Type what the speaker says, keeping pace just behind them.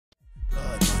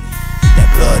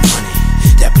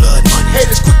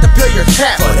quick to peel your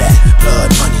cap for that blood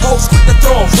money. Hoes quick to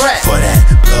throw a rap For that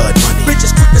blood money.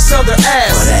 Bitches quick to sell their ass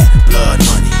For that blood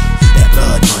money. That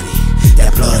blood money.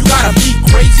 That blood money. Gotta be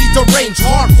crazy, deranged,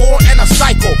 hardcore, and a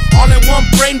psycho. All in one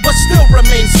brain, but still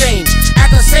remain sane.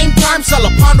 At the same time, sell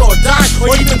a pound or a dime,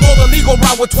 or even go the legal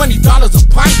route with $20 a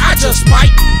pint. I just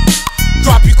might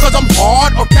drop you cause I'm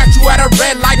hard, or catch you at a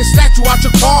red light and snatch you out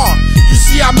your car. You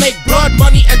see, I make blood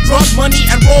money and drug money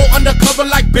and roll undercover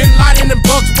like Bin Laden and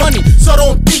Bugs Bunny. So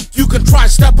don't think you can try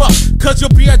and step up, cause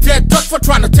you'll be a dead duck for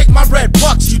trying to take my red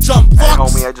bucks, you dumb fucks. Hey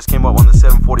homie, I just came up on the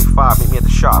 745, meet me at the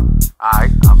shop.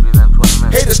 Alright, I'll be there in 20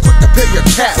 minutes. Haters quick to peel your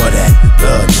cap For that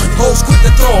blood money. Hoes quick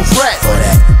to throw a rap For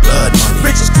that blood money.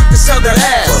 Bitches quick to sell their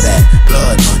ass For that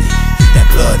blood money. That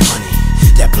blood money.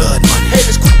 That blood money.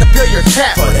 Haters quick to peel your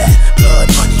cap For that blood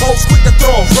money. Hoes quick to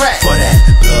throw a rap For that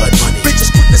blood money.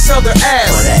 Bitches quick to sell their ass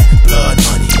For that blood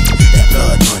money. That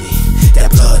blood money.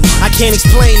 That blood money. I can't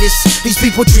explain this. These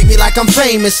people treat me like I'm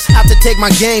famous. Out to take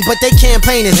my game, but they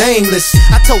campaign is aimless.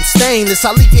 I told stainless,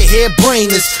 I leave your hair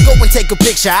brainless. Go and take a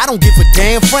picture, I don't give a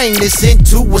damn. Frame this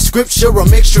into a scripture, a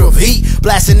mixture of heat,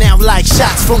 blasting out like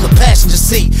shots from the passenger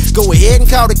seat. Go ahead and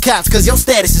call the cops, cause your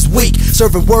status is weak.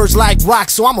 Serving words like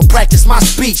rocks, so I'ma practice my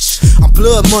speech. I'm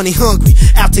blood money hungry,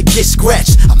 out to get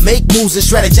scratched. I make moves and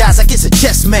strategize like it's a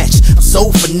chess match. I'm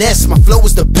so finesse, my flow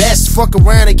is the best. Fuck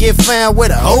around and get found with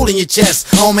a hole in your chest.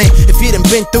 Homie, if you done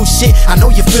been through shit, I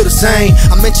know you feel the same.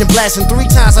 I mentioned blasting 3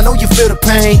 times, I know you feel the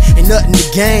pain. Ain't nothing to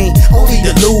gain, only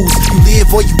to lose. You live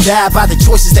or you die by the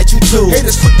choices that you choose.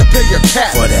 Haters quick to peel your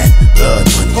cap For that blood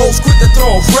money. Hoes quick to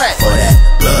throw a rap For that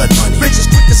blood money. Bitches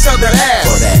quick to sell their ass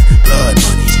For that blood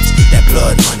money. That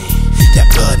blood money. That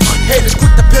blood money. Haters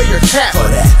quick to peel your cap For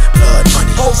that blood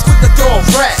money. Hoes quick to throw a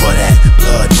rap For that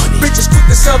blood money. Bitches quick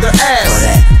to sell their ass For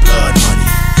that blood money.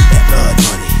 That blood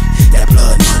money. That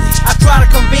blood money. I try to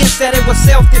convince that it was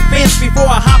self-defense before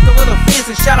I hopped over the fence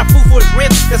and shot a fool for his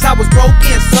ribs. Cause I was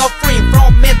broken, suffering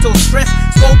from mental stress,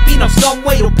 scoping of some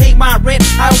way to pay my rent.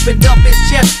 I opened up his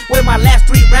chest with my last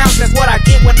 3 rounds. That's what I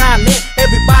get when I let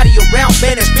everybody around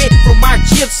benefit from my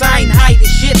chips. I ain't hiding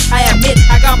shit, I admit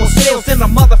I got more sales than a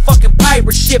motherfucking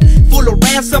pirate ship. Full of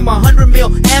ransom, 100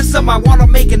 mil handsome. I wanna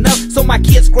make enough so my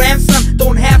kid's grandson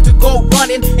don't have to go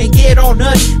running and get all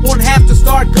nutty. Won't have to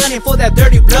start gunning for that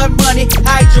dirty blood money.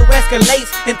 Hide your escalates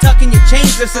and tuck in your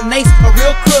chains. That's an ace, a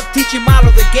real crook teaching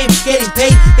Malo the game. Getting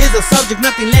paid is a subject,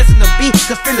 nothing less than a beat.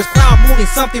 Cause fearless proud moving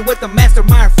something with the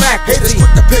mastermind faculty. Haters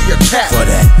quick to peel your cap For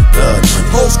that blood money.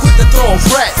 Hoes quick to throw a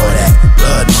rap For that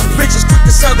blood money. Bitches quick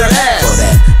to sell their ass For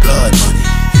that blood money.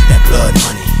 That blood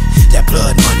money. That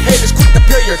blood money. Haters quick to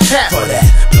peel your cap For that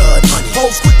blood money.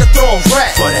 Hoes quick to throw a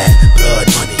rap For that blood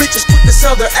money. Bitches quick to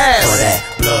sell their ass For that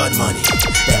blood money.